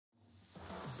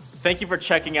Thank you for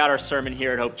checking out our sermon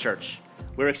here at Hope Church.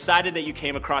 We're excited that you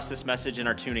came across this message and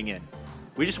are tuning in.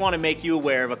 We just want to make you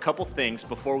aware of a couple things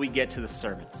before we get to the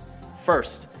sermon.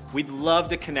 First, we'd love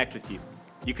to connect with you.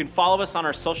 You can follow us on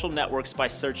our social networks by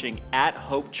searching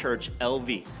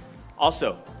 @HopeChurchLV.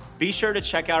 Also, be sure to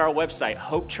check out our website,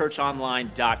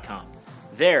 hopechurchonline.com.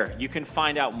 There, you can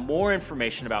find out more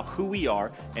information about who we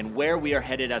are and where we are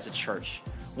headed as a church.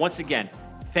 Once again,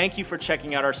 thank you for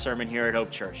checking out our sermon here at Hope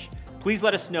Church. Please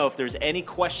let us know if there's any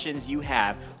questions you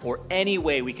have or any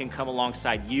way we can come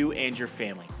alongside you and your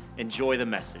family. Enjoy the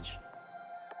message.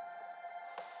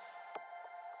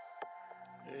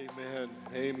 Amen.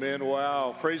 Amen.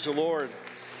 Wow. Praise the Lord.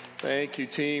 Thank you,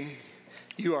 team.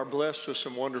 You are blessed with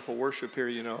some wonderful worship here,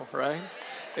 you know, right?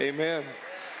 Amen.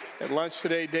 At lunch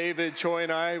today, David, Choi,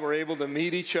 and I were able to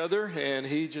meet each other, and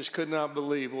he just could not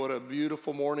believe what a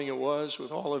beautiful morning it was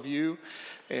with all of you.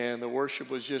 And the worship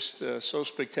was just so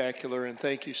spectacular, and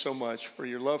thank you so much for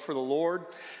your love for the Lord,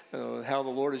 how the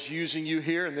Lord is using you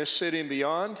here in this city and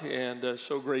beyond, and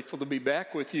so grateful to be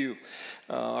back with you.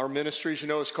 Our ministry, as you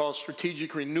know, is called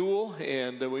Strategic Renewal,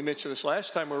 and we mentioned this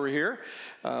last time we were here,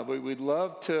 but we'd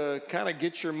love to kind of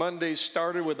get your Mondays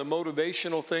started with a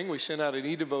motivational thing. We send out an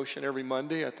e-devotion every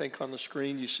Monday. I think on the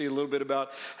screen you see a little bit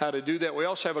about how to do that. We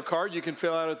also have a card you can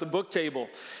fill out at the book table,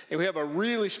 and we have a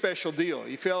really special deal.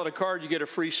 You fill out a card, you get a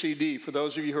free CD for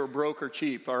those of you who are broke or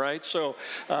cheap, all right? So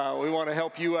we want to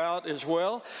help you out as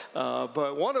well.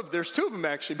 But there's two of them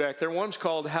actually back there. One's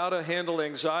called How to Handle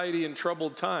Anxiety in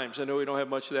Troubled Times. I know we don't have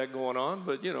much of that going on,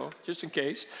 but you know, just in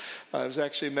case. It was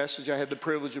actually a message I had the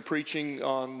privilege of preaching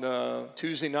on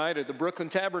Tuesday night at the Brooklyn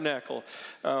Tabernacle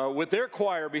with their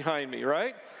choir behind me,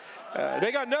 right?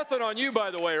 They got nothing on you, by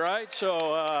the way, right?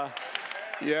 So,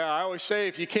 yeah, I always say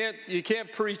if you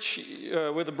can't preach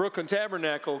with the Brooklyn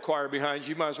Tabernacle choir behind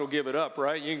you, you might as well give it up,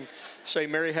 right? You can say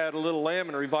Mary Had a Little Lamb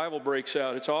and a revival breaks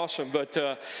out. It's awesome.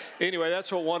 But anyway,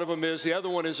 that's what one of them is. The other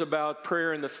one is about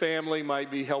prayer in the family, might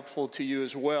be helpful to you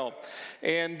as well.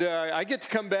 And I get to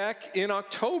come back in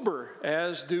October,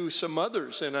 as do some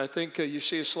others. And I think you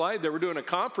see a slide there. We're doing a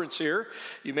conference here.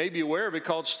 You may be aware of it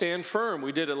called Stand Firm.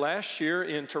 We did it last year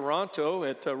in Toronto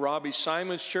at Robbie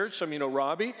Simon's church. Some of you know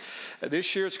Robbie.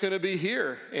 This year it's going to be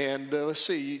here. And let's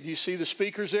see, you see the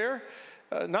speakers there?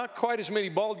 Not quite as many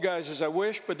bald guys as I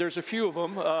wish, but there's a few of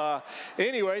them.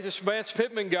 Anyway, this Vance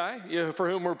Pittman guy, for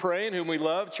whom we're praying, whom we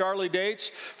love. Charlie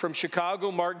Dates from Chicago.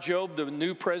 Mark Job, the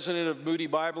new president of Moody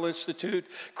Bible Institute.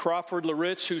 Crawford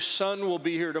Loritz, whose son will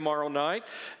be here tomorrow night.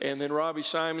 And then Robbie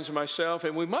Simons and myself.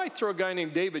 And we might throw a guy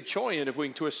named David Choi in if we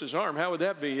can twist his arm. How would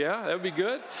that be? Yeah, that would be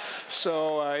good.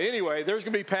 So anyway, there's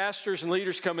going to be pastors and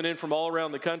leaders coming in from all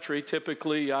around the country.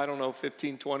 Typically,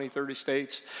 15, 20, 30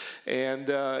 states. And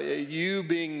you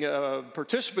being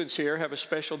participants here have a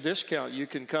special discount. You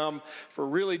can come for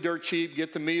really dirt cheap,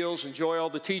 get the meals, enjoy all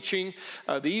the teaching.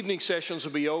 The evening sessions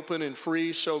will be open and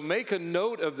free, so make a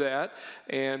note of that.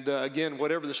 And again,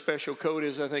 whatever the special code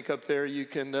is, I think up there, you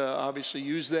can obviously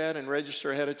use that and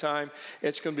register ahead of time.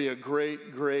 It's going to be a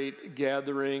great, great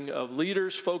gathering of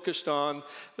leaders focused on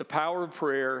the power of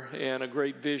prayer and a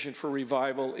great vision for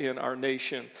revival in our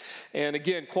nation. And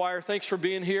again, choir, thanks for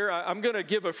being here. I'm going to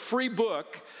give a free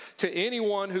book to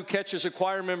anyone who catches a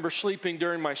choir member sleeping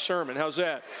during my sermon. How's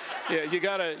that? Yeah, you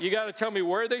gotta tell me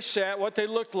where they sat, what they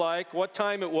looked like, what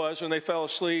time it was when they fell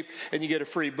asleep, and you get a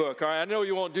free book. All right, I know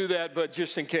you won't do that, but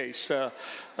just in case.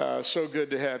 So good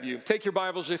to have you. Take your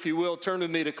Bibles, if you will. Turn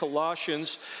with me to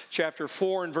Colossians chapter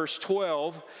 4 and verse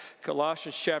 12.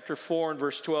 Colossians chapter 4 and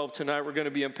verse 12. Tonight we're going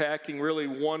to be unpacking really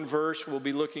one verse. We'll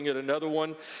be looking at another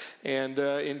one. And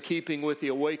in keeping with the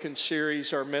Awaken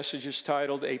series, our message is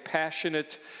titled, A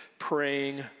Passionate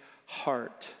Praying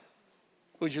Heart.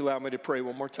 Would you allow me to pray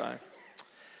one more time?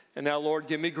 And now, Lord,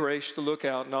 give me grace to look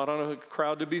out, not on a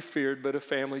crowd to be feared, but a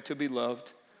family to be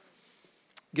loved.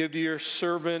 Give to your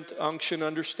servant unction,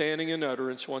 understanding, and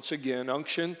utterance once again.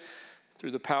 Unction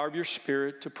through the power of your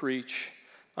Spirit to preach,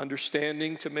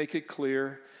 understanding to make it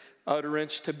clear,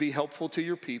 utterance to be helpful to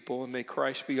your people, and may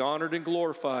Christ be honored and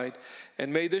glorified.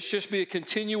 And may this just be a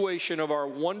continuation of our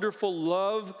wonderful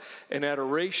love and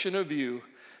adoration of you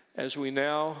as we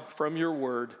now, from your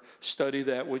word, study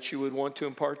that which you would want to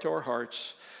impart to our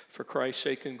hearts. For Christ's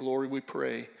sake and glory we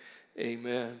pray.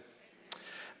 Amen.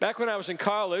 Back when I was in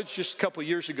college, just a couple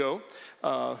years ago,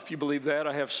 if you believe that,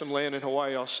 I have some land in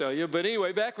Hawaii I'll sell you. But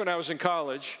anyway, back when I was in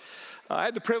college, I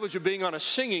had the privilege of being on a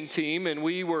singing team, and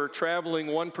we were traveling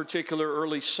one particular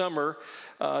early summer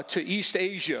to East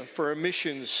Asia for a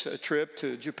missions trip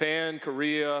to Japan,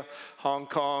 Korea, Hong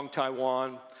Kong,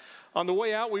 Taiwan. On the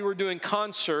way out, we were doing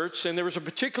concerts, and there was a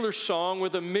particular song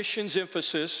with a missions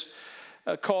emphasis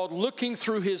called Looking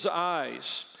Through His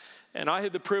Eyes. And I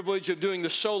had the privilege of doing the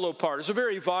solo part. It's a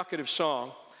very evocative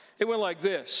song. It went like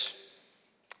this.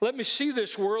 Let me see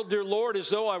this world, dear Lord, as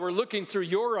though I were looking through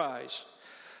your eyes.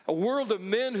 A world of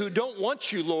men who don't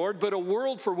want you, Lord, but a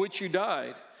world for which you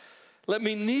died. Let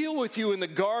me kneel with you in the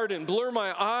garden, blur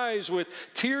my eyes with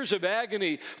tears of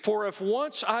agony. For if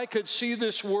once I could see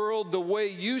this world the way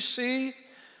you see,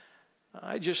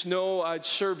 I just know I'd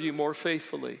serve you more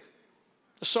faithfully.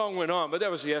 The song went on, but that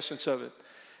was the essence of it.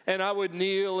 And I would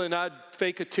kneel and I'd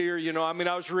fake a tear,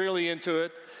 I was really into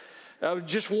it.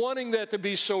 Just wanting that to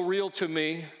be so real to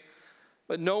me,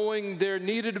 but knowing there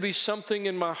needed to be something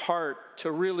in my heart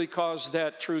to really cause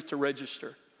that truth to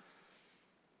register.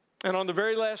 And on the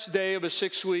very last day of a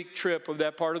 6-week trip of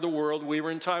that part of the world, we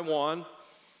were in Taiwan.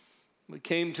 We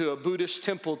came to a Buddhist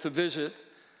temple to visit.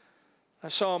 I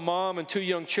saw a mom and 2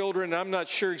 young children. I'm not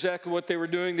sure exactly what they were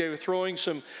doing. They were throwing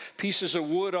some pieces of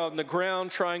wood on the ground,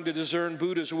 trying to discern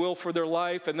Buddha's will for their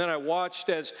life. And then I watched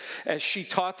as she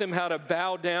taught them how to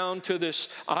bow down to this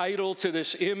idol, to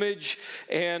this image.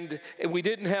 And we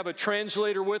didn't have a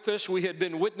translator with us. We had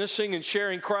been witnessing and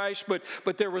sharing Christ,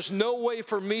 but there was no way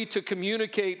for me to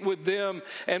communicate with them.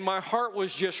 And my heart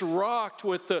was just rocked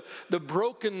with the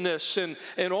brokenness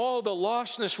and all the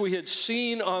lostness we had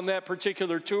seen on that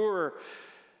particular tour.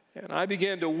 And I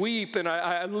began to weep, and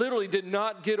I literally did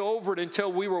not get over it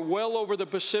until we were well over the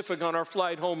Pacific on our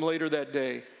flight home later that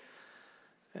day.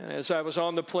 And as I was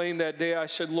on the plane that day, I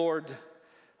said, Lord,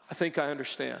 I think I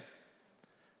understand.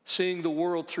 Seeing the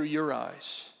world through your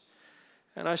eyes.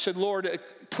 And I said, Lord,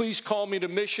 please call me to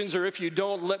missions, or if you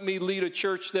don't, let me lead a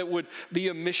church that would be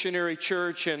a missionary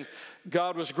church. And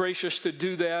God was gracious to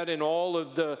do that in all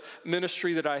of the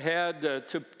ministry that I had.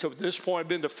 To this point, I've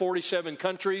been to 47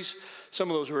 countries.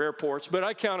 Some of those were airports, but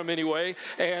I count them anyway.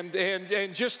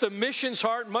 And just the missions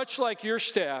heart, much like your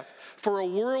staff, for a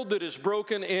world that is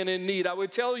broken and in need. I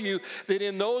would tell you that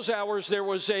in those hours, there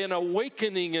was an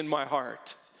awakening in my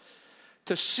heart.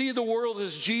 To see the world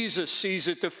as Jesus sees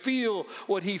it, to feel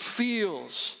what he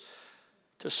feels,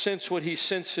 to sense what he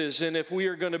senses. And if we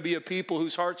are going to be a people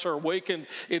whose hearts are awakened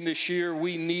in this year,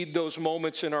 we need those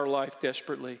moments in our life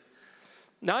desperately.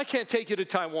 Now, I can't take you to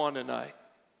Taiwan tonight,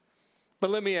 but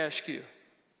let me ask you,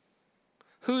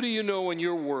 who do you know in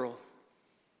your world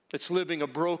that's living a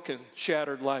broken,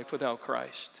 shattered life without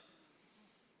Christ?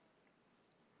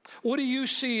 What do you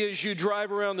see as you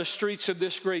drive around the streets of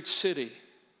this great city?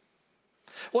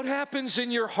 What happens in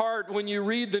your heart when you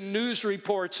read the news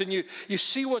reports and you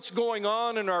see what's going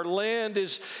on in our land?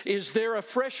 Is there a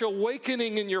fresh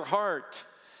awakening in your heart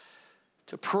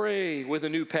to pray with a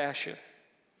new passion?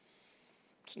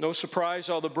 It's no surprise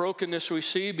all the brokenness we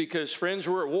see because, friends,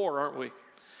 we're at war, aren't we?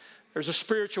 There's a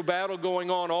spiritual battle going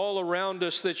on all around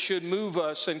us that should move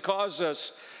us and cause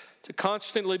us to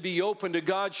constantly be open to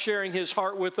God sharing his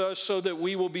heart with us so that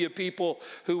we will be a people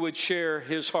who would share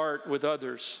his heart with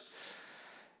others.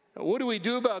 What do we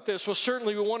do about this? Well,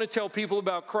 certainly we want to tell people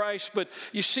about Christ, but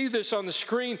you see this on the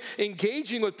screen.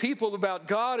 Engaging with people about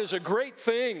God is a great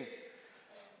thing,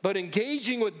 but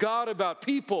engaging with God about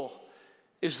people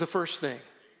is the first thing.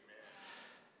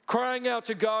 Crying out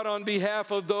to God on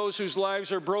behalf of those whose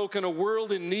lives are broken, a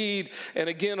world in need, and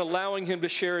again, allowing him to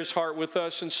share his heart with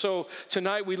us. And so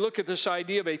tonight we look at this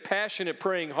idea of a passionate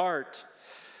praying heart.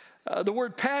 The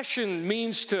word passion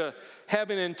means to have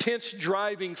an intense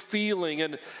driving feeling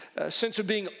and a sense of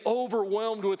being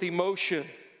overwhelmed with emotion.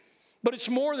 But it's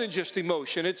more than just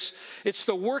emotion. It's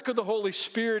the work of the Holy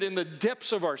Spirit in the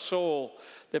depths of our soul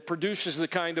that produces the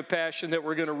kind of passion that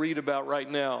we're going to read about right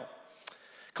now.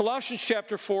 Colossians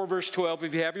chapter 4, verse 12,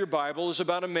 if you have your Bible, is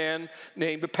about a man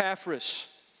named Epaphras.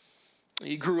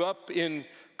 He grew up in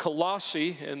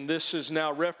Colossae, and this is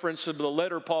now reference of the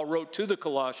letter Paul wrote to the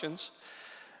Colossians.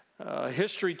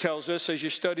 History tells us, as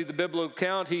you study the biblical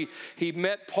account, he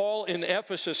met Paul in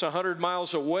Ephesus 100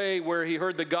 miles away where he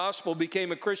heard the gospel,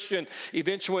 became a Christian,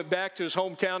 eventually went back to his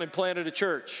hometown and planted a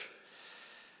church.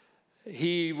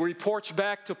 He reports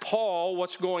back to Paul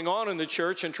what's going on in the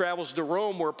church and travels to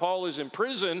Rome where Paul is in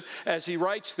prison as he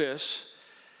writes this.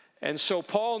 And so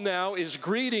Paul now is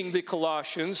greeting the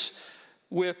Colossians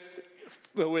with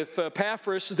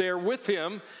Epaphras there with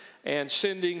him, and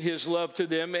sending his love to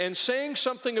them and saying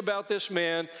something about this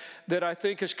man that I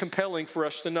think is compelling for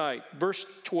us tonight. Verse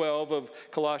 12 of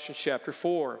Colossians chapter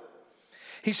 4.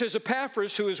 He says,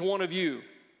 Epaphras, who is one of you,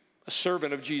 a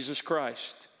servant of Jesus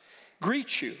Christ,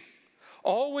 greets you,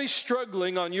 always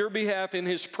struggling on your behalf in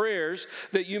his prayers,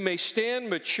 that you may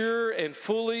stand mature and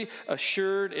fully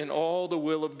assured in all the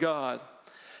will of God.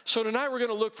 So tonight we're going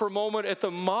to look for a moment at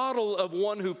the model of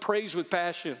one who prays with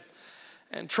passion.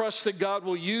 and trust that God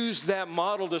will use that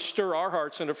model to stir our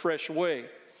hearts in a fresh way.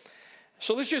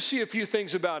 So let's just see a few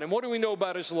things about him. What do we know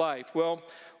about his life? Well,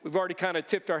 we've already kind of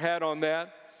tipped our hat on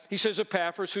that. He says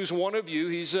Epaphras, who's one of you.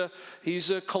 He's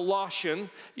a Colossian,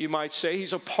 you might say.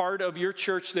 He's a part of your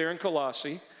church there in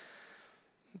Colossae.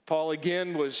 Paul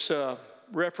again was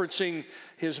referencing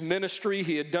his ministry.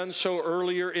 He had done so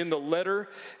earlier in the letter,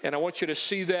 and I want you to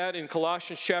see that in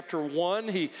Colossians chapter 1.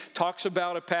 He talks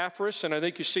about Epaphras, and I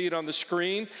think you see it on the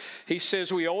screen. He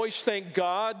says, we always thank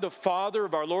God, the Father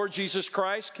of our Lord Jesus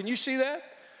Christ. Can you see that?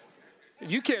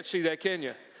 You can't see that, can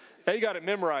you? They got it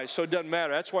memorized, so it doesn't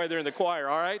matter. That's why they're in the choir,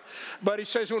 all right? But he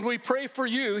says, when we pray for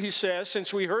you, he says,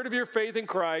 since we heard of your faith in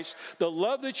Christ, the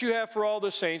love that you have for all the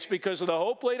saints, because of the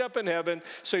hope laid up in heaven,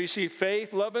 so you see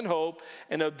faith, love, and hope,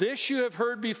 and of this you have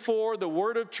heard before, the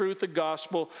word of truth, the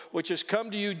gospel, which has come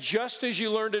to you just as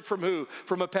you learned it from who?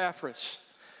 From Epaphras.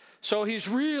 So he's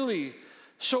really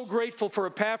so grateful for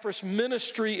Epaphras'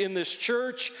 ministry in this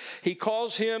church. He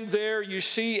calls him there, you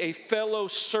see, a fellow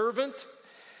servant.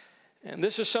 And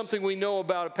this is something we know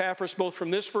about Epaphras, both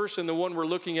from this verse and the one we're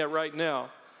looking at right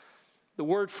now. The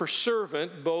word for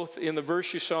servant, both in the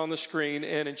verse you saw on the screen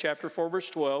and in chapter 4, verse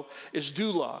 12, is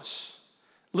doulos,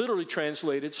 literally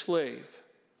translated slave.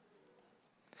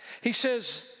 He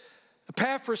says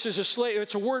Epaphras is a slave.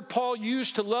 It's a word Paul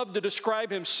used to love to describe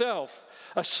himself,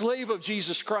 a slave of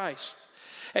Jesus Christ.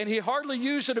 And he hardly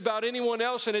used it about anyone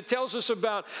else, and it tells us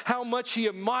about how much he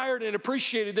admired and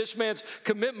appreciated this man's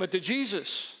commitment to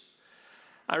Jesus.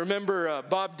 I remember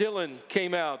Bob Dylan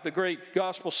came out, the great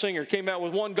gospel singer, came out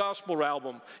with one gospel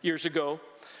album years ago.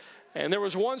 And there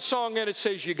was one song in it that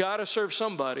says, you got to serve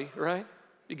somebody, right?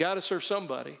 You got to serve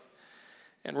somebody.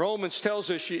 And Romans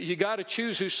tells us you got to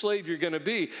choose whose slave you're going to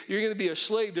be. You're going to be a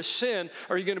slave to sin,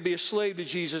 or you're going to be a slave to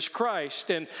Jesus Christ.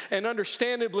 And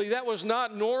understandably, that was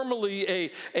not normally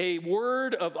a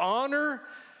word of honor,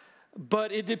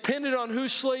 but it depended on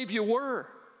whose slave you were.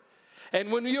 And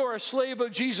when you are a slave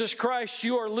of Jesus Christ,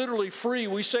 you are literally free.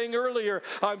 We sang earlier,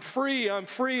 I'm free, I'm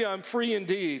free, I'm free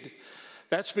indeed.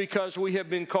 That's because we have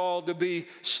been called to be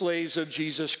slaves of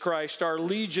Jesus Christ. Our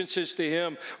allegiance is to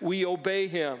him. We obey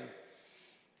him.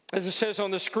 As it says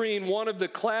on the screen, one of the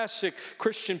classic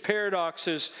Christian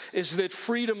paradoxes is that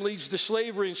freedom leads to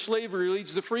slavery and slavery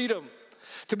leads to freedom.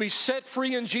 To be set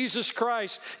free in Jesus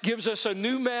Christ gives us a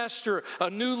new master, a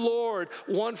new Lord,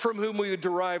 one from whom we would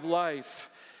derive life.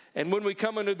 And when we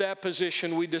come into that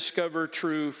position, we discover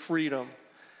true freedom.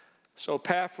 So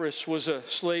Epaphras was a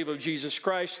slave of Jesus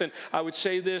Christ. And I would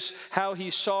say this, how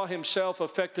he saw himself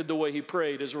affected the way he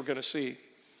prayed, as we're going to see.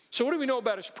 So what do we know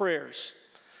about his prayers?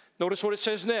 Notice what it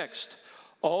says next.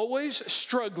 Always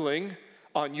struggling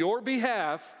on your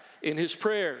behalf in his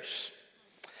prayers.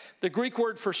 The Greek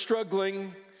word for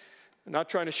struggling, I'm not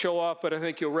trying to show off, but I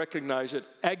think you'll recognize it.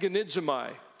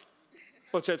 Agonizomai.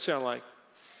 What's that sound like?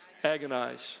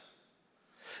 Agonize.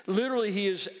 Literally, he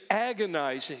is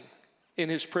agonizing in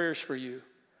his prayers for you.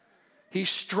 He's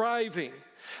striving.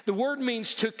 The word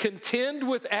means to contend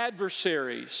with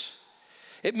adversaries.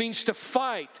 It means to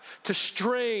fight, to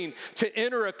strain, to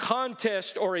enter a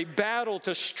contest or a battle,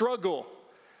 to struggle.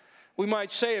 We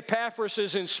might say Epaphras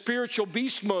is in spiritual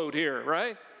beast mode here,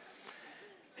 right?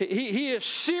 He is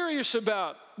serious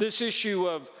about this issue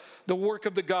of the work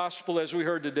of the gospel as we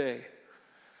heard today.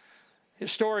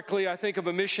 Historically, I think of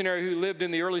a missionary who lived in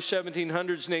the early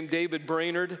 1700s named David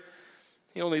Brainerd.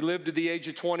 He only lived to the age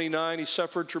of 29. He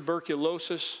suffered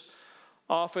tuberculosis.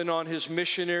 Often on his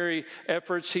missionary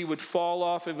efforts, he would fall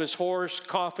off of his horse,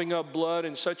 coughing up blood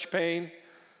in such pain.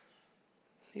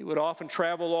 He would often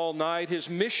travel all night. His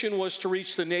mission was to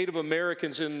reach the Native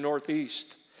Americans in the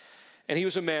Northeast. And he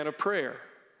was a man of prayer.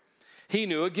 He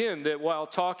knew, again, that while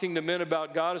talking to men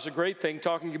about God is a great thing,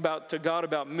 talking to God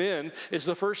about men is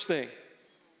the first thing.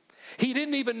 He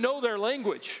didn't even know their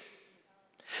language.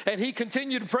 And he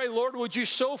continued to pray, Lord, would you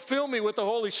so fill me with the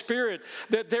Holy Spirit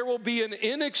that there will be an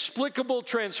inexplicable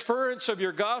transference of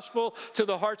your gospel to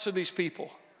the hearts of these people.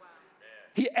 Wow.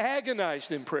 He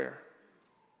agonized in prayer,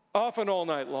 often all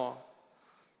night long.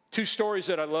 Two stories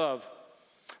that I love.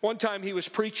 One time he was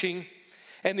preaching,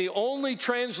 and the only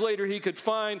translator he could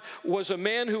find was a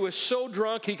man who was so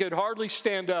drunk he could hardly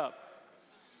stand up.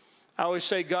 I always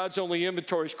say God's only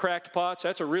inventory is cracked pots.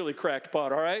 That's a really cracked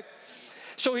pot, all right?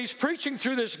 So he's preaching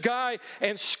through this guy,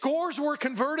 and scores were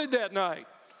converted that night.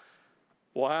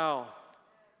 Wow,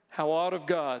 how odd of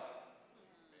God.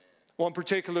 One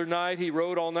particular night, he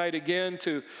rode all night again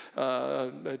to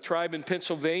a tribe in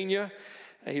Pennsylvania,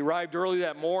 He arrived early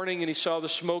that morning and he saw the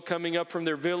smoke coming up from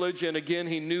their village. And again,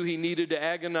 he knew he needed to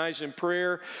agonize in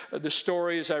prayer. The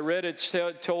story, as I read it,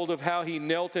 told of how he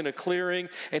knelt in a clearing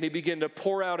and he began to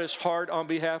pour out his heart on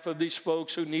behalf of these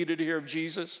folks who needed to hear of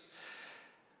Jesus.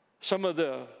 Some of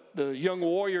the young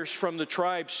warriors from the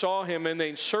tribe saw him and they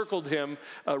encircled him,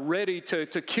 ready to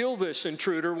kill this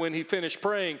intruder when he finished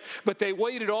praying. But they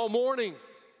waited all morning.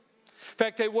 In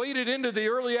fact, they waited into the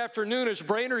early afternoon as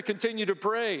Brainerd continued to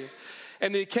pray.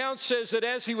 And the account says that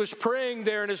as he was praying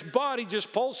there and his body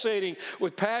just pulsating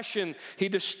with passion, he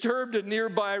disturbed a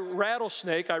nearby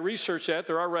rattlesnake. I researched that.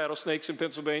 There are rattlesnakes in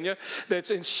Pennsylvania. That's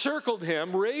encircled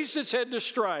him, raised its head to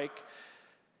strike,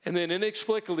 and then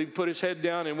inexplicably put his head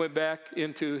down and went back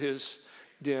into his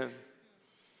den.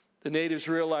 The natives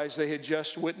realized they had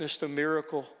just witnessed a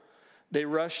miracle. They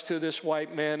rushed to this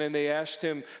white man and they asked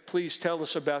him, please tell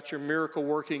us about your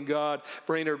miracle-working God.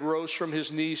 Brainerd rose from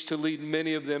his knees to lead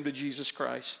many of them to Jesus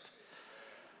Christ.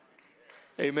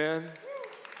 Amen.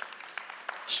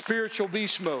 Spiritual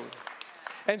beast mode.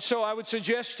 And so I would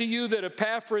suggest to you that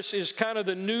Epaphras is kind of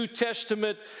the New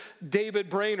Testament David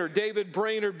Brainerd. David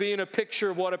Brainerd being a picture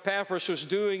of what Epaphras was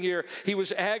doing here. He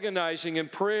was agonizing in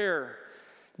prayer.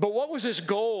 But what was his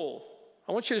goal?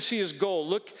 I want you to see his goal.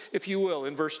 Look, if you will,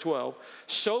 in verse 12.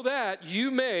 So that you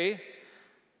may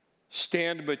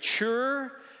stand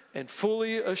mature and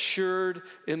fully assured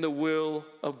in the will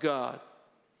of God.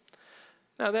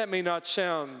 Now, that may not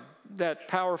sound that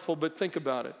powerful, but think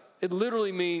about it. It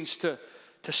literally means to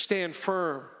stand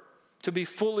firm, to be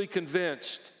fully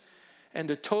convinced, and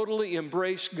to totally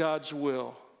embrace God's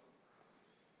will.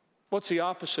 What's the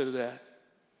opposite of that?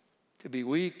 To be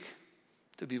weak,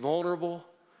 to be vulnerable,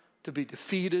 to be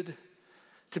defeated,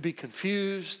 to be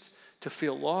confused, to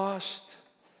feel lost.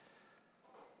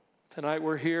 Tonight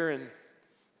we're here, and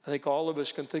I think all of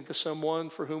us can think of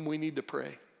someone for whom we need to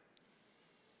pray.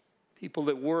 People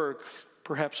that work,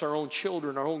 perhaps our own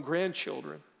children, our own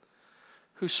grandchildren,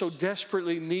 who so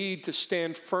desperately need to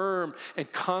stand firm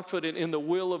and confident in the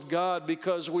will of God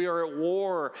because we are at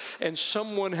war and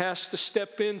someone has to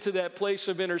step into that place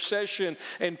of intercession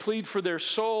and plead for their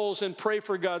souls and pray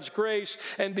for God's grace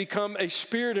and become a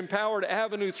Spirit-empowered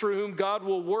avenue through whom God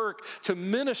will work to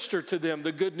minister to them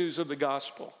the good news of the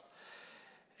gospel.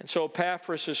 And so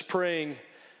Epaphras is praying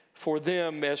for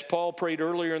them, as Paul prayed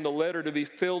earlier in the letter, to be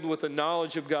filled with the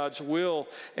knowledge of God's will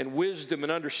and wisdom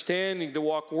and understanding, to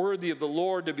walk worthy of the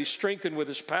Lord, to be strengthened with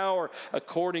his power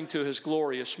according to his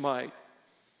glorious might.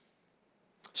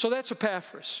 So that's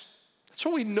Epaphras. That's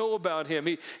what we know about him.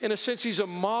 In a sense, he's a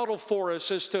model for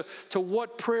us as to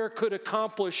what prayer could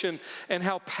accomplish and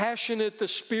how passionate the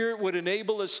Spirit would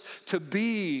enable us to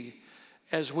be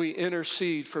as we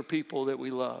intercede for people that we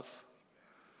love.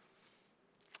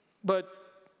 But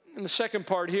in the second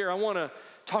part here, I want to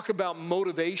talk about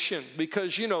motivation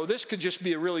because, this could just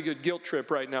be a really good guilt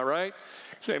trip right now, right?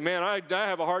 Say, man, I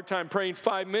have a hard time praying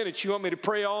 5 minutes. You want me to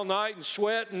pray all night and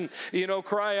sweat and,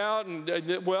 cry out?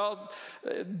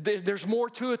 There's more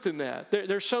to it than that.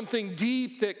 There's something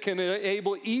deep that can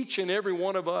enable each and every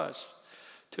one of us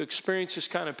to experience this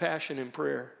kind of passion in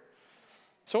prayer.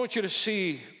 So I want you to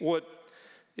see what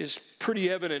is pretty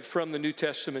evident from the New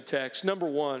Testament text. Number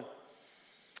one,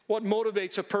 what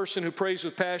motivates a person who prays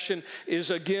with passion is,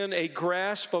 again, a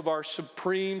grasp of our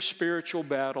supreme spiritual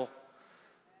battle.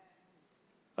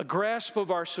 A grasp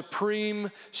of our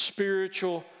supreme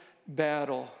spiritual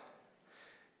battle.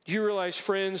 Do you realize,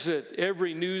 friends, that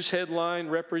every news headline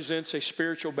represents a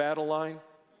spiritual battle line?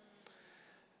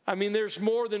 I mean, there's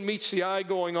more than meets the eye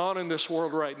going on in this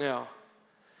world right now.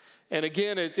 And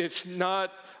again, it's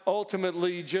not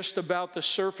ultimately just about the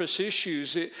surface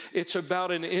issues. It's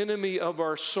about an enemy of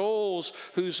our souls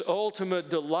whose ultimate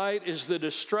delight is the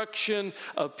destruction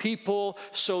of people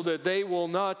so that they will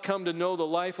not come to know the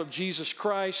life of Jesus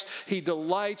Christ. He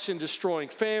delights in destroying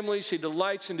families. He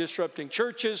delights in disrupting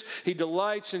churches. He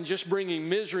delights in just bringing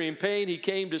misery and pain. He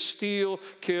came to steal,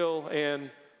 kill, and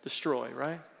destroy,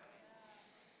 right?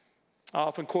 I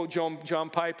often quote John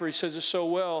Piper. He says it so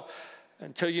well.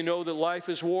 Until you know that life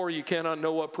is war, you cannot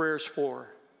know what prayer is for.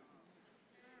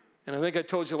 And I think I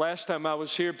told you last time I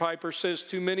was here, Piper says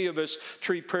too many of us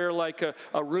treat prayer like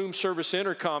a room service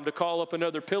intercom to call up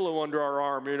another pillow under our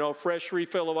arm, fresh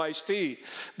refill of iced tea.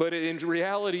 But in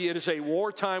reality, it is a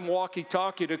wartime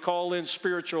walkie-talkie to call in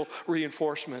spiritual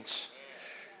reinforcements.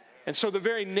 And so the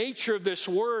very nature of this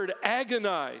word,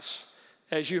 agonize,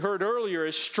 as you heard earlier,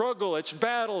 is struggle, it's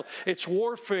battle, it's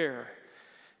warfare.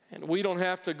 And we don't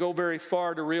have to go very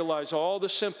far to realize all the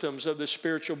symptoms of the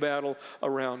spiritual battle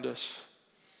around us.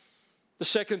 The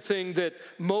second thing that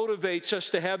motivates us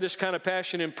to have this kind of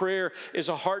passion in prayer is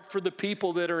a heart for the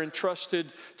people that are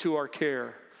entrusted to our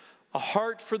care. A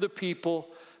heart for the people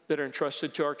that are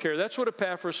entrusted to our care. That's what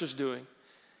Epaphras is doing.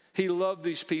 He loved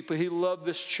these people. He loved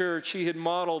this church. He had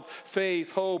modeled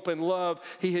faith, hope, and love.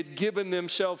 He had given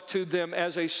himself to them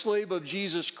as a slave of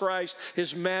Jesus Christ,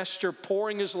 his master,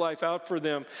 pouring his life out for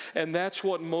them. And that's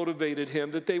what motivated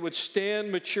him, that they would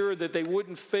stand mature, that they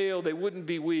wouldn't fail, they wouldn't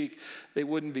be weak, they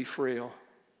wouldn't be frail.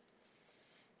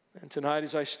 And tonight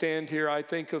as I stand here, I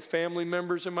think of family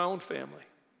members in my own family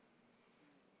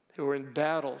who are in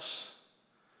battles,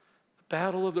 the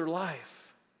battle of their life.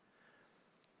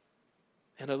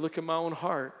 And I look at my own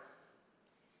heart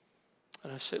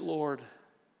and I say, Lord,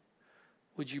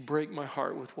 would you break my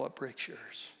heart with what breaks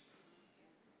yours?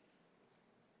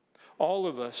 All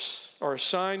of us are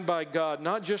assigned by God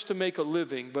not just to make a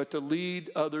living, but to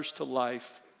lead others to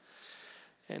life.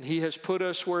 And He has put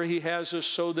us where He has us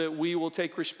so that we will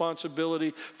take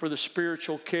responsibility for the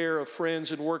spiritual care of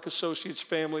friends and work associates,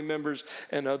 family members,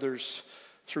 and others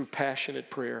through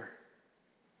passionate prayer.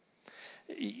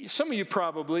 Some of you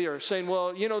probably are saying,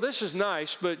 well, this is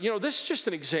nice, but, this is just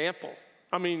an example.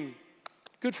 I mean,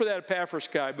 good for that Epaphras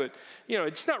guy, but,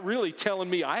 it's not really telling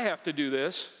me I have to do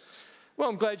this. Well,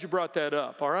 I'm glad you brought that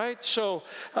up, all right? So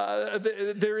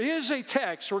there is a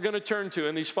text we're going to turn to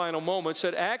in these final moments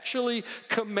that actually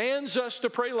commands us to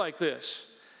pray like this.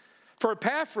 For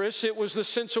Epaphras, it was the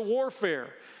sense of warfare.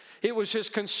 It was his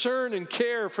concern and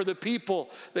care for the people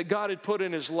that God had put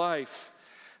in his life.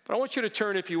 But I want you to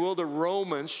turn, if you will, to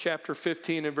Romans chapter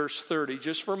 15 and verse 30,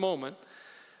 just for a moment.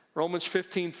 Romans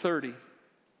 15:30.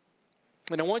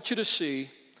 And I want you to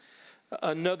see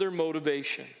another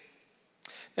motivation.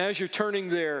 As you're turning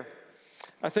there,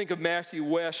 I think of Matthew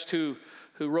West, who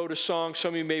wrote a song.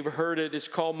 Some of you may have heard it. It's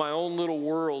called My Own Little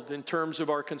World, in terms of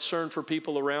our concern for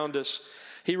people around us.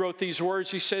 He wrote these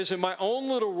words. He says, in my own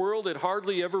little world, it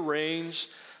hardly ever rains.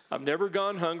 I've never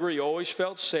gone hungry, always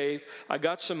felt safe. I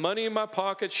got some money in my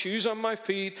pocket, shoes on my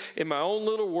feet, in my own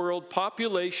little world,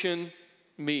 population,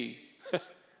 me.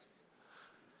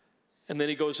 And then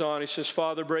he goes on, he says,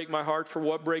 Father, break my heart for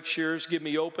what breaks yours. Give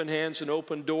me open hands and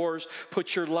open doors.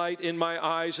 Put your light in my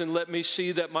eyes and let me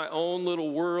see that my own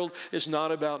little world is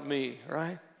not about me,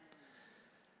 right?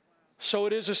 So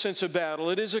it is a sense of battle.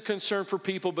 It is a concern for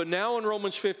people. But now in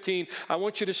Romans 15, I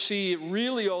want you to see it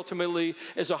really ultimately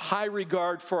as a high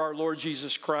regard for our Lord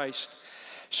Jesus Christ.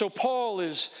 So Paul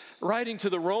is writing to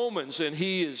the Romans, and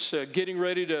he is getting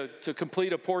ready to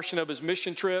complete a portion of his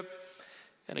mission trip.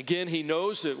 And again, he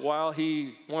knows that while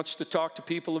he wants to talk to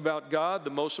people about God,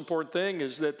 the most important thing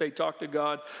is that they talk to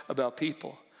God about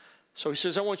people. So he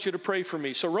says, I want you to pray for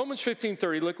me. So Romans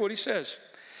 15:30, look what he says.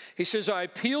 He says, I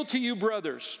appeal to you,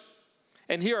 brothers.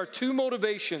 And here are two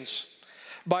motivations.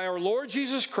 By our Lord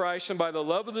Jesus Christ and by the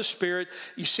love of the Spirit,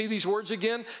 you see these words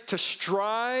again? To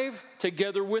strive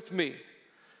together with me.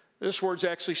 This word's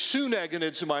actually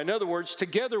sunagonizomai. In other words,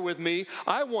 together with me,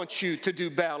 I want you to do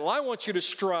battle. I want you to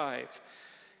strive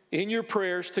in your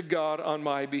prayers to God on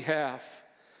my behalf.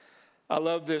 I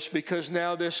love this because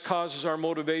now this causes our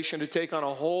motivation to take on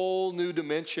a whole new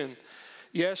dimension.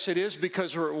 Yes, it is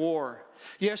because we're at war.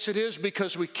 Yes, it is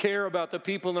because we care about the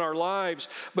people in our lives.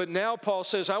 But now Paul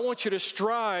says, I want you to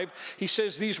strive. He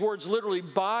says these words literally,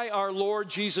 by our Lord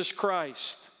Jesus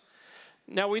Christ.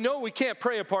 Now we know we can't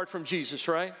pray apart from Jesus,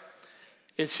 right?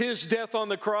 It's His death on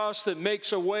the cross that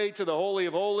makes a way to the Holy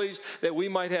of Holies that we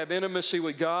might have intimacy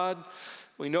with God.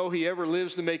 We know He ever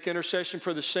lives to make intercession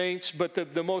for the saints. But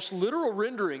the most literal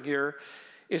rendering here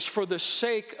is for the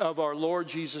sake of our Lord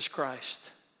Jesus Christ.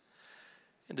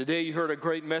 And today you heard a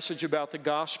great message about the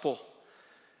gospel.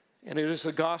 And it is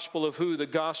the gospel of who? The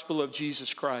gospel of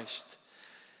Jesus Christ.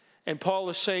 And Paul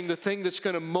is saying the thing that's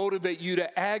going to motivate you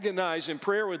to agonize in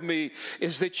prayer with me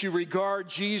is that you regard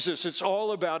Jesus. It's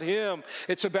all about Him.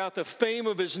 It's about the fame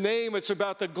of His name. It's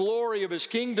about the glory of His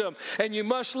kingdom. And you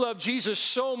must love Jesus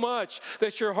so much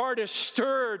that your heart is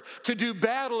stirred to do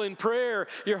battle in prayer.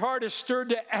 Your heart is stirred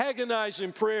to agonize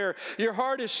in prayer. Your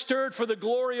heart is stirred for the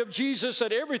glory of Jesus,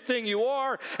 that everything you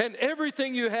are and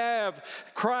everything you have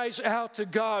cries out to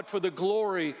God for the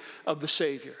glory of the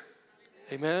Savior.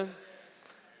 Amen?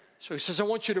 So he says, I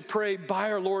want you to pray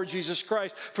by our Lord Jesus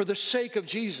Christ for the sake of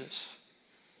Jesus.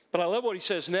 But I love what he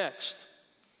says next.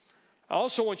 I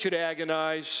also want you to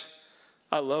agonize,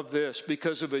 I love this,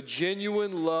 because of a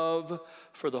genuine love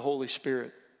for the Holy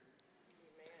Spirit.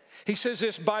 He says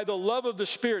this, by the love of the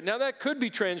Spirit. Now that could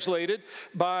be translated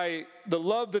by the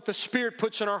love that the Spirit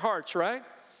puts in our hearts, right?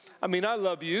 I mean, I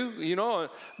love you,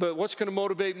 but what's going to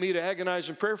motivate me to agonize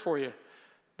in prayer for you?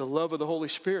 The love of the Holy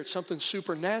Spirit, something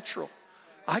supernatural.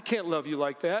 I can't love you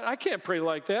like that. I can't pray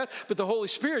like that, but the Holy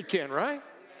Spirit can, right?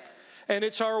 And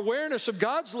it's our awareness of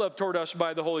God's love toward us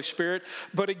by the Holy Spirit.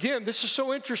 But again, this is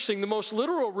so interesting. The most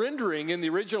literal rendering in the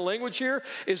original language here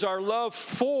is our love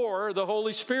for the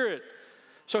Holy Spirit.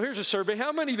 So here's a survey.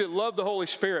 How many of you love the Holy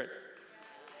Spirit?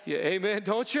 Yeah, amen,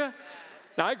 don't you?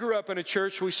 Now, I grew up in a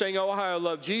church, we sang, oh, how I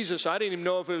love Jesus. I didn't even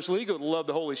know if it was legal to love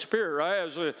the Holy Spirit,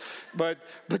 right? But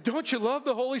don't you love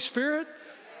the Holy Spirit?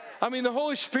 I mean, the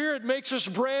Holy Spirit makes us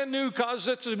brand new, causes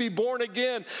us to be born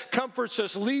again, comforts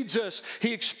us, leads us.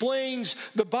 He explains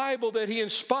the Bible that He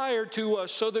inspired to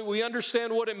us so that we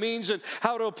understand what it means and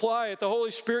how to apply it. The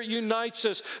Holy Spirit unites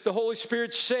us. The Holy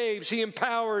Spirit saves. He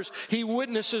empowers. He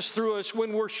witnesses through us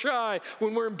when we're shy,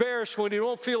 when we're embarrassed, when we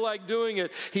don't feel like doing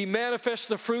it. He manifests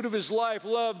the fruit of His life,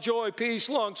 love, joy, peace,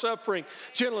 long-suffering,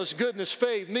 gentleness, goodness,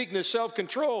 faith, meekness,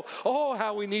 self-control. Oh,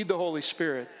 how we need the Holy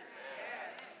Spirit.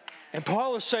 And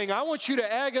Paul is saying, I want you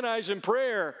to agonize in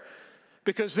prayer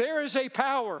because there is a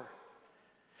power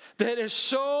that is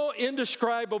so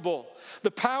indescribable.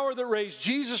 The power that raised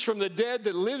Jesus from the dead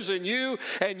that lives in you,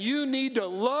 and you need to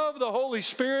love the Holy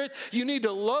Spirit. You need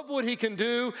to love what He can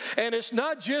do. And it's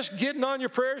not just getting on your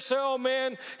prayer and say, oh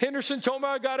man, Henderson told me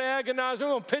I got to agonize. I'm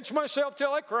going to pinch myself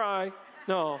till I cry.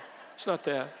 No, it's not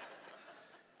that.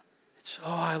 It's, oh,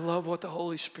 I love what the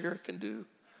Holy Spirit can do.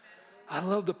 I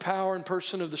love the power and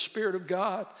person of the Spirit of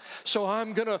God. So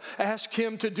I'm going to ask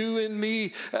Him to do in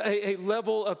me a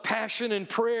level of passion and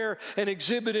prayer and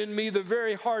exhibit in me the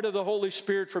very heart of the Holy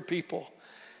Spirit for people.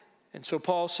 And so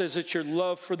Paul says it's your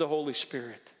love for the Holy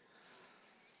Spirit.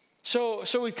 So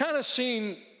we've kind of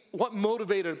seen what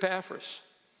motivated Epaphras.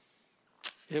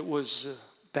 It was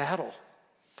battle.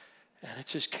 And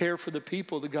it's his care for the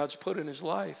people that God's put in his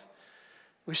life.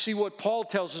 We see what Paul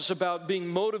tells us about being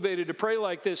motivated to pray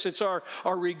like this. It's our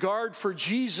regard for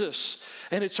Jesus,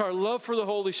 and it's our love for the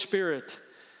Holy Spirit.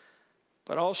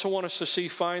 But I also want us to see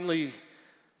finally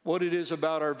what it is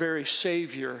about our very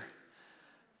Savior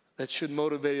that should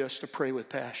motivate us to pray with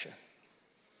passion.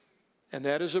 And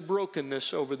that is a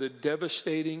brokenness over the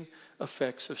devastating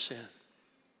effects of sin.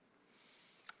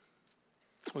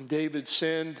 When David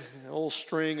sinned, a whole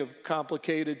string of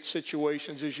complicated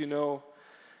situations, as you know,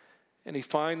 and he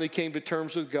finally came to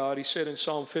terms with God. He said in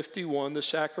Psalm 51, the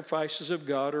sacrifices of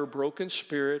God are a broken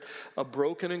spirit, a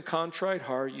broken and contrite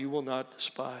heart you will not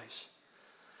despise.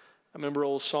 I remember an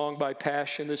old song by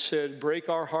Passion that said, break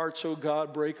our hearts, O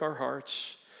God, break our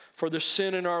hearts. For the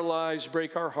sin in our lives,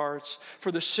 break our hearts.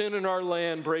 For the sin in our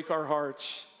land, break our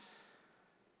hearts.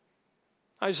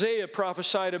 Isaiah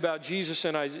prophesied about Jesus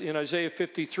in Isaiah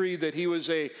 53 that he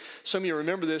was some of you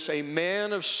remember this, a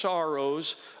man of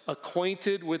sorrows,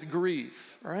 acquainted with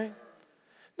grief, right?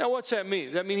 Now, what's that mean?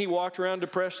 Does that mean he walked around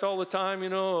depressed all the time,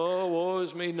 oh, woe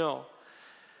is me? No.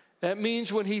 That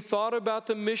means when he thought about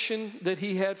the mission that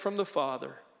he had from the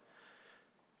Father,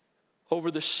 over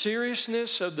the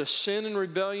seriousness of the sin and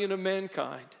rebellion of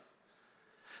mankind,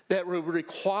 that would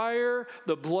require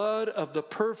the blood of the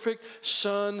perfect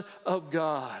Son of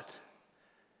God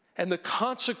and the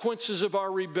consequences of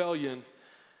our rebellion,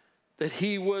 that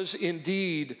he was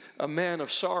indeed a man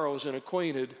of sorrows and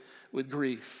acquainted with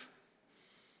grief.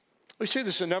 We see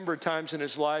this a number of times in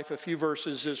his life, a few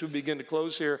verses as we begin to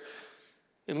close here.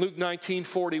 In Luke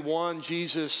 19:41,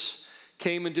 Jesus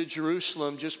came into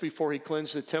Jerusalem just before he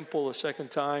cleansed the temple a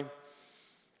second time.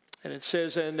 And it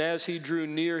says, and as he drew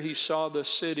near, he saw the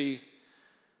city,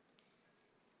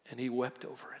 and he wept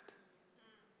over it.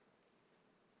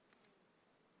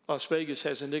 Las Vegas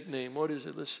has a nickname. What is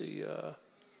it? Let's see.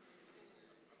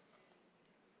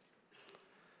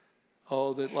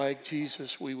 That like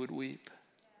Jesus, we would weep.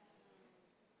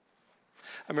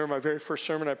 I remember my very first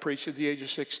sermon I preached at the age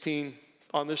of 16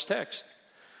 on this text.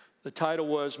 The title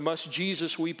was, Must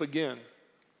Jesus Weep Again?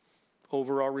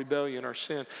 Over our rebellion, our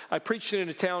sin. I preached it in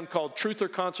a town called Truth or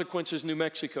Consequences, New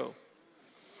Mexico.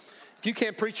 If you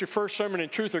can't preach your first sermon in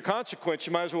truth or consequence,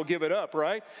 you might as well give it up,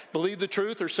 right? Believe the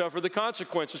truth or suffer the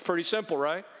consequences. Pretty simple,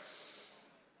 right?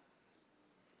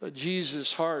 But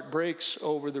Jesus' heart breaks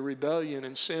over the rebellion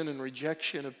and sin and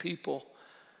rejection of people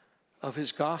of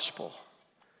his gospel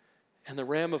and the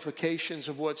ramifications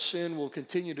of what sin will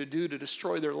continue to do to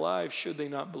destroy their lives should they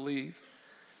not believe.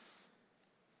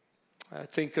 I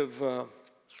think of a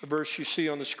verse you see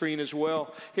on the screen as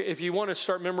well. If you want to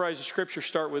start memorizing Scripture,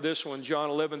 start with this one, John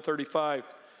 11:35.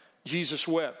 Jesus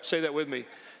wept. Say that with me.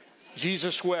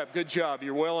 Jesus wept. Good job.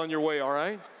 You're well on your way, all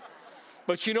right?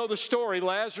 But you know the story.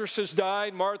 Lazarus has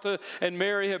died. Martha and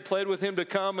Mary have pled with him to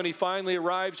come, and he finally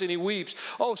arrives and he weeps.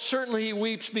 Oh, certainly he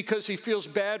weeps because he feels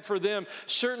bad for them.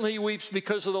 Certainly he weeps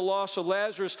because of the loss of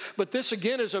Lazarus. But this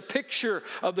again is a picture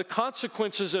of the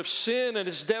consequences of sin and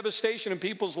its devastation in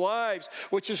people's lives,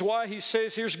 which is why he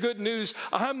says, here's good news.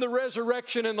 I'm the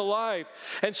resurrection and the life.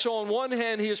 And so on one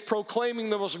hand, he is proclaiming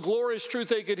the most glorious truth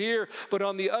they could hear. But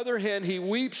on the other hand, he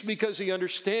weeps because he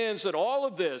understands that all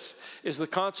of this is the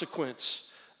consequence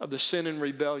of the sin and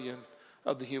rebellion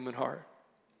of the human heart.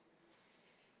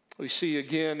 We see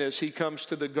again as he comes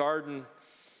to the garden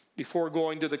before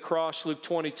going to the cross, Luke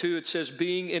 22, it says,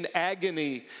 being in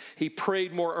agony, he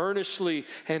prayed more earnestly,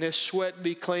 and his sweat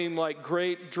became like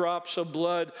great drops of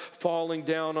blood falling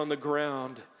down on the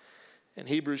ground. And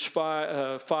Hebrews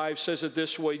 5 says it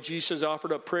this way, Jesus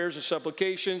offered up prayers and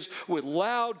supplications with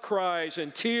loud cries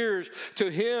and tears to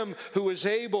him who was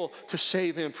able to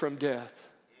save him from death.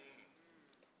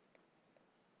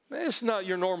 It's not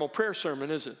your normal prayer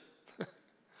sermon, is it?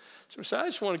 So I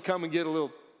just want to come and get a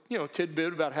little,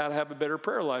 tidbit about how to have a better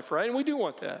prayer life, right? And we do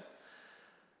want that.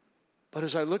 But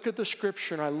as I look at the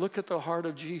scripture and I look at the heart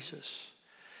of Jesus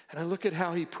and I look at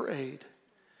how he prayed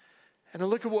and I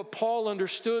look at what Paul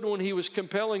understood when he was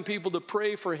compelling people to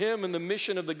pray for him and the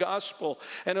mission of the gospel,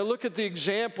 and I look at the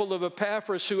example of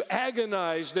Epaphras who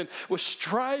agonized and was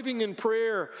striving in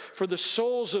prayer for the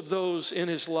souls of those in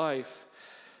his life,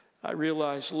 I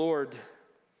realized, Lord,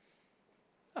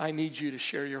 I need you to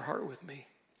share your heart with me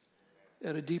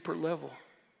at a deeper level.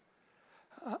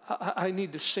 I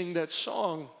need to sing that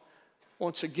song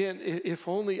once again. If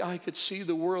only I could see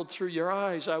the world through your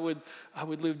eyes, I would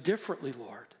live differently,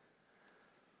 Lord.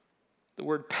 The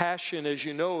word passion, as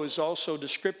you know, is also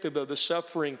descriptive of the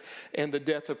suffering and the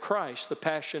death of Christ, the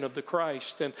passion of the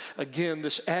Christ. And again,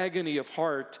 this agony of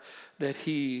heart that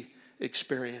he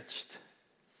experienced.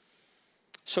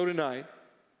 So tonight,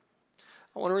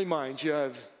 I want to remind you,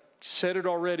 I've said it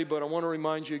already, but I want to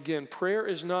remind you again, prayer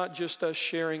is not just us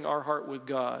sharing our heart with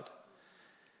God.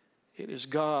 It is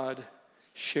God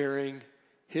sharing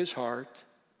his heart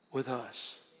with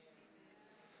us.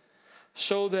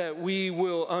 So that we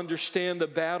will understand the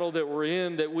battle that we're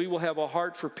in, that we will have a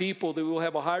heart for people, that we will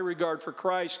have a high regard for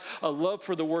Christ, a love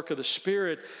for the work of the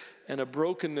Spirit, and a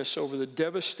brokenness over the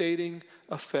devastating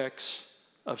effects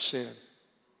of sin.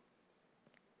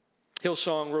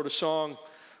 Hillsong wrote a song,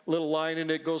 a little line in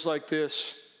it goes like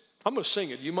this. I'm going to sing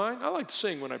it. You mind? I like to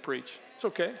sing when I preach. It's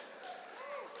okay.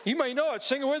 You may know it.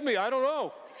 Sing it with me. I don't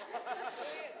know.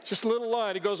 Just a little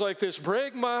line. It goes like this.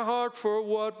 Break my heart for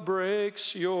what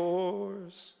breaks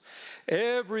yours.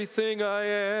 Everything I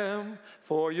am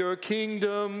for your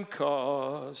kingdom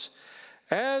cause.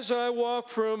 As I walk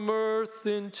from earth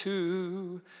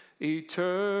into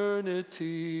eternity.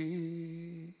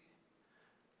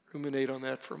 Ruminate on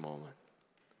that for a moment.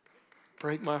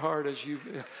 Break my heart as you...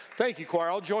 Thank you,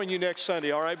 choir. I'll join you next Sunday,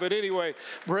 all right? But anyway,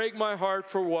 break my heart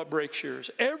for what breaks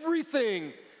yours.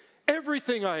 Everything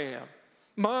I am.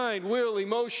 Mind, will,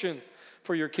 emotion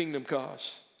for your kingdom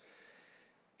cause.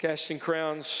 Casting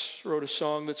Crowns wrote a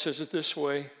song that says it this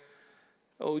way.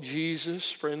 Oh, Jesus,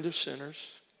 friend of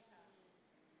sinners,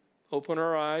 open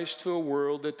our eyes to a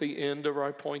world at the end of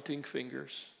our pointing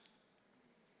fingers.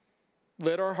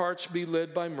 Let our hearts be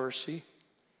led by mercy.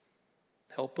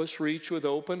 Help us reach with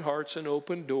open hearts and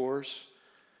open doors.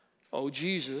 Oh,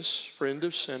 Jesus, friend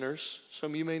of sinners.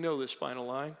 Some of you may know this final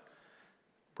line.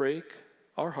 Break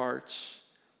our hearts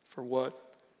for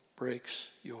what breaks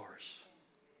yours.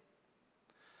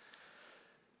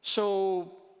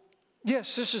 So,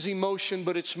 yes, this is emotion,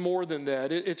 but it's more than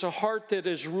that. It's a heart that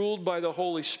is ruled by the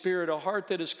Holy Spirit, a heart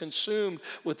that is consumed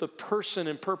with the person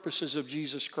and purposes of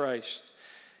Jesus Christ,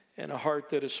 and a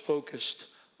heart that is focused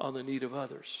on the need of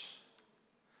others.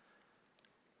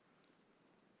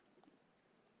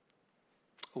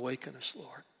 Awaken us,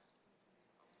 Lord.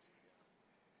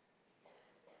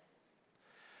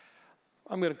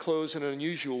 I'm going to close in an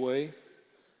unusual way.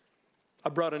 I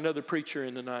brought another preacher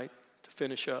in tonight to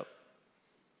finish up.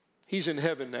 He's in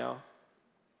heaven now.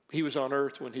 He was on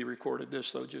earth when he recorded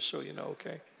this, though, just so you know,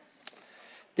 okay?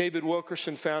 David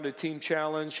Wilkerson founded Team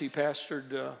Challenge. He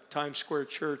pastored Times Square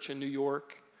Church in New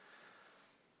York.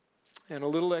 And a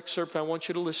little excerpt I want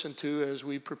you to listen to as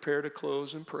we prepare to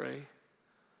close and pray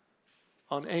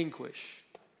on anguish,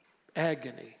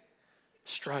 agony,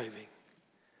 striving.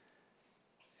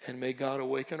 And may God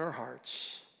awaken our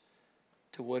hearts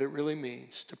to what it really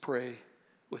means to pray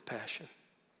with passion.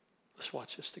 Let's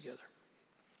watch this together.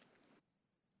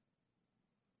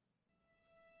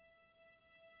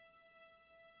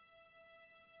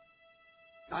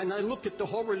 And I look at the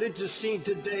whole religious scene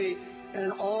today,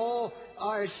 and all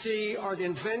I see are the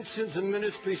inventions and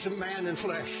ministries of man and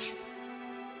flesh.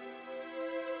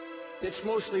 It's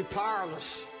mostly powerless.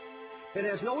 It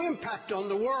has no impact on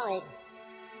the world.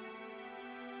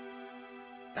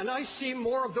 And I see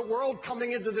more of the world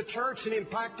coming into the church and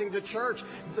impacting the church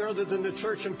rather than the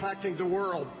church impacting the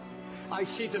world. I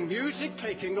see the music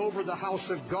taking over the house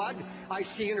of God. I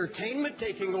see entertainment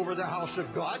taking over the house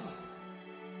of God.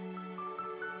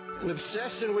 An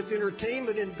obsession with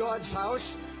entertainment in God's house,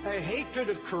 a hatred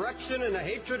of correction and a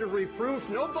hatred of reproof.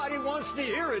 Nobody wants to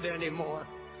hear it anymore.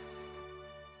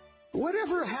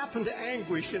 Whatever happened to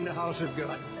anguish in the house of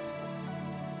God?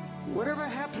 Whatever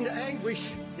happened to anguish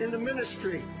in the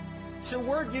ministry? It's a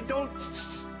word you don't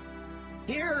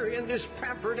hear in this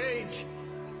pampered age.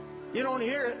 You don't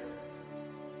hear it.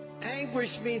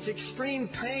 Anguish means extreme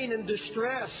pain and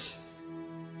distress.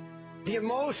 The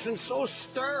emotion so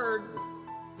stirred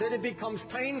that it becomes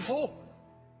painful.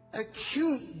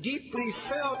 Acute, deeply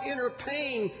felt inner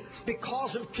pain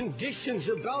because of conditions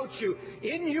about you,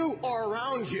 in you or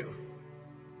around you.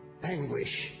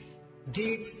 Anguish,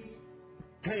 deep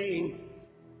pain,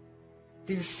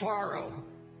 deep sorrow,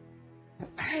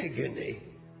 agony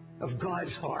of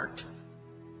God's heart.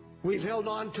 We've held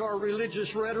on to our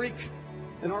religious rhetoric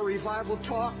and our revival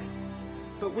talk,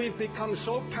 but we've become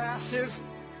so passive.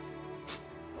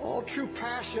 All true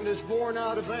passion is born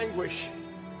out of anguish.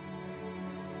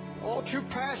 All true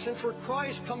passion for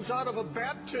Christ comes out of a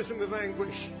baptism of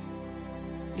anguish.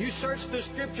 You search the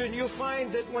Scripture and you'll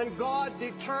find that when God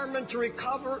determined to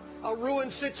recover a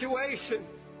ruined situation,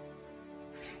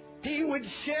 He would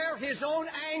share His own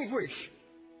anguish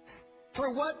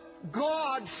for what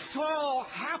God saw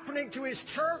happening to His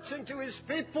church and to His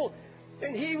people.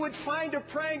 And He would find a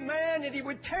praying man, and He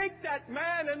would take that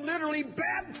man and literally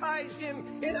baptize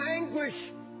him in anguish.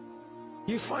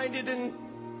 You find it in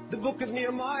the book of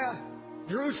Nehemiah.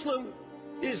 Jerusalem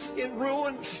is in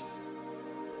ruins.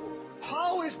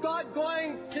 How is God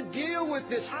going to deal with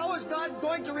this? How is God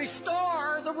going to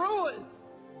restore the ruin?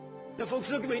 Now, folks,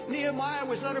 look at me. Nehemiah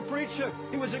was not a preacher.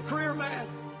 He was a career man.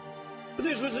 But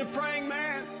this was a praying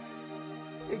man.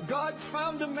 And God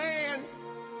found a man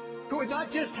who would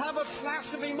not just have a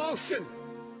flash of emotion,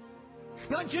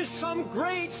 not just some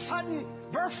great sudden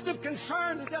burst of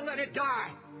concern and then let it die.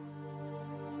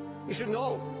 He said,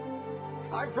 no,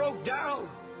 I broke down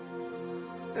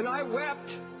and I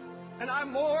wept and I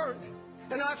mourned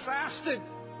and I fasted.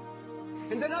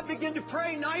 And then I began to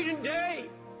pray night and day.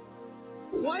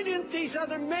 Why didn't these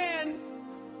other men,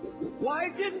 why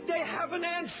didn't they have an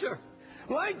answer?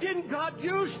 Why didn't God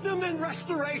use them in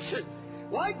restoration?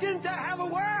 Why didn't they have a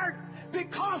word?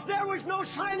 Because there was no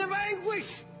sign of anguish.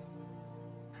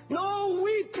 No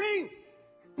weeping.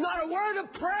 Not a word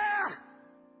of prayer.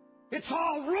 It's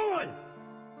all ruin.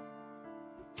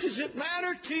 Does it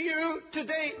matter to you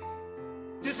today?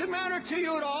 Does it matter to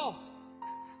you at all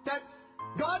that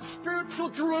God's spiritual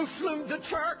Jerusalem, the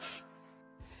church,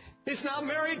 is now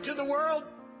married to the world?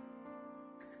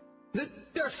 That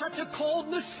there's such a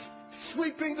coldness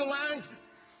sweeping the land?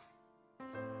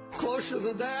 Closer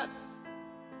than that,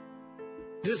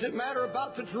 does it matter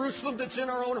about the Jerusalem that's in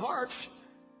our own hearts?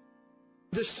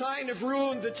 The sign of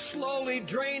ruin that's slowly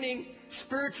draining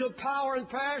spiritual power and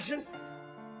passion,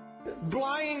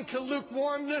 blind to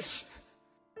lukewarmness,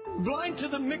 blind to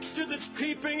the mixture that's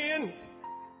creeping in.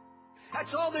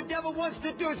 That's all the devil wants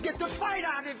to do, is get the fight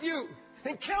out of you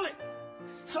and kill it.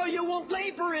 So you won't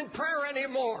labor in prayer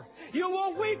anymore. You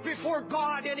won't weep before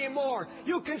God anymore.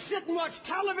 You can sit and watch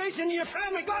television and your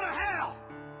family go to hell.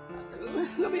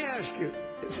 Let me ask you,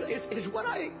 is what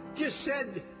I just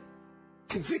said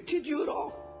convicted you at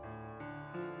all?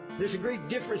 There's a great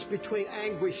difference between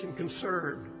anguish and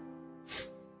concern.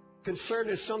 Concern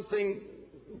is something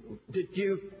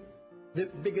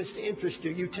that begins to interest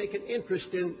you. You take an interest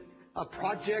in a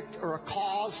project or a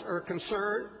cause or a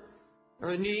concern or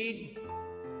a need.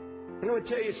 I'm going to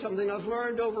tell you something I've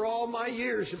learned over all my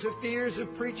years, 50 years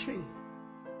of preaching.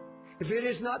 If it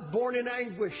is not born in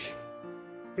anguish,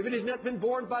 if it has not been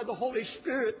born by the Holy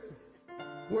Spirit,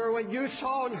 where when you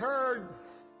saw and heard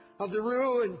of the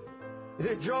ruin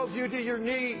that drove you to your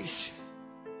knees,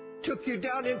 took you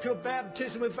down into a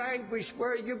baptism of anguish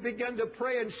where you began to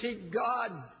pray and seek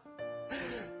God,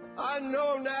 I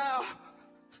know now.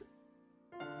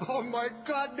 Oh my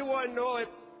God, do I know it.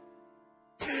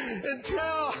 Until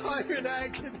I'm in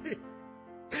agony,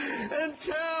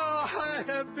 until I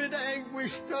have been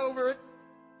anguished over it,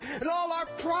 and all our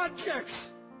projects,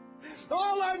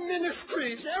 all our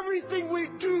ministries, everything we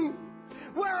do,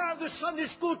 where are the Sunday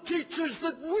school teachers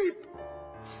that weep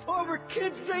over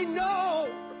kids they know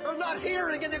are not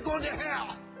hearing and they're going to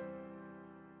hell?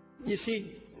 You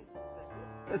see,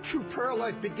 a true prayer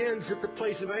life begins at the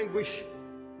place of anguish.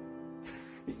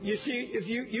 You see, if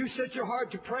you set your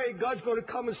heart to pray, God's going to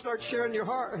come and start sharing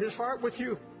His heart with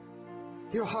you.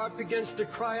 Your heart begins to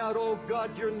cry out, oh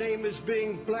God, your name is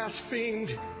being blasphemed.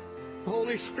 The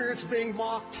Holy Spirit's being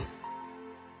mocked.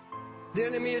 The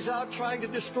enemy is out trying to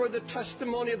destroy the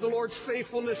testimony of the Lord's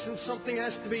faithfulness, and something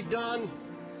has to be done.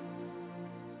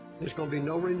 There's going to be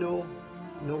no renewal,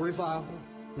 no revival,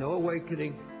 no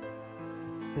awakening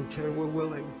until we're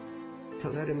willing to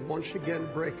let Him once again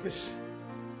break us.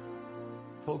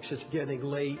 Folks, it's getting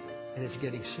late and it's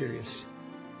getting serious.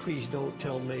 Please don't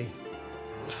tell me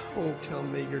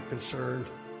you're concerned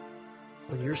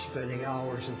when you're spending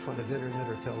hours in front of internet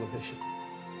or television.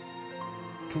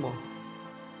 Come on.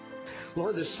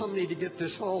 Lord, there's some need to get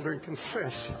this altar and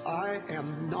confess, I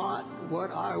am not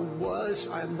what I was.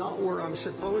 I'm not where I'm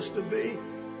supposed to be.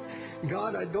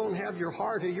 God, I don't have your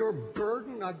heart or your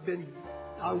burden.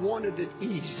 I wanted it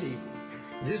easy.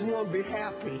 Didn't want to be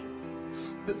happy.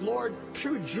 But Lord,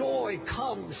 true joy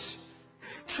comes.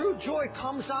 True joy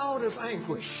comes out of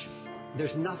anguish.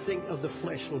 There's nothing of the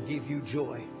flesh will give you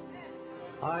joy.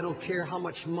 I don't care how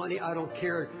much money, I don't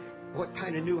care what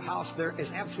kind of new house. There is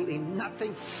absolutely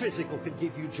nothing physical can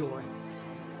give you joy.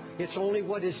 It's only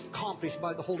what is accomplished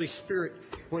by the Holy Spirit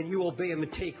when you obey Him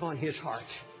and take on His heart.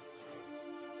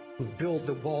 Build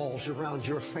the walls around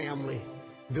your family.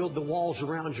 Build the walls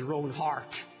around your own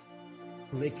heart.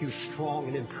 Make you strong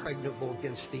and impregnable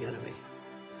against the enemy.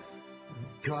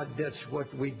 God, that's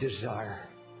what we desire.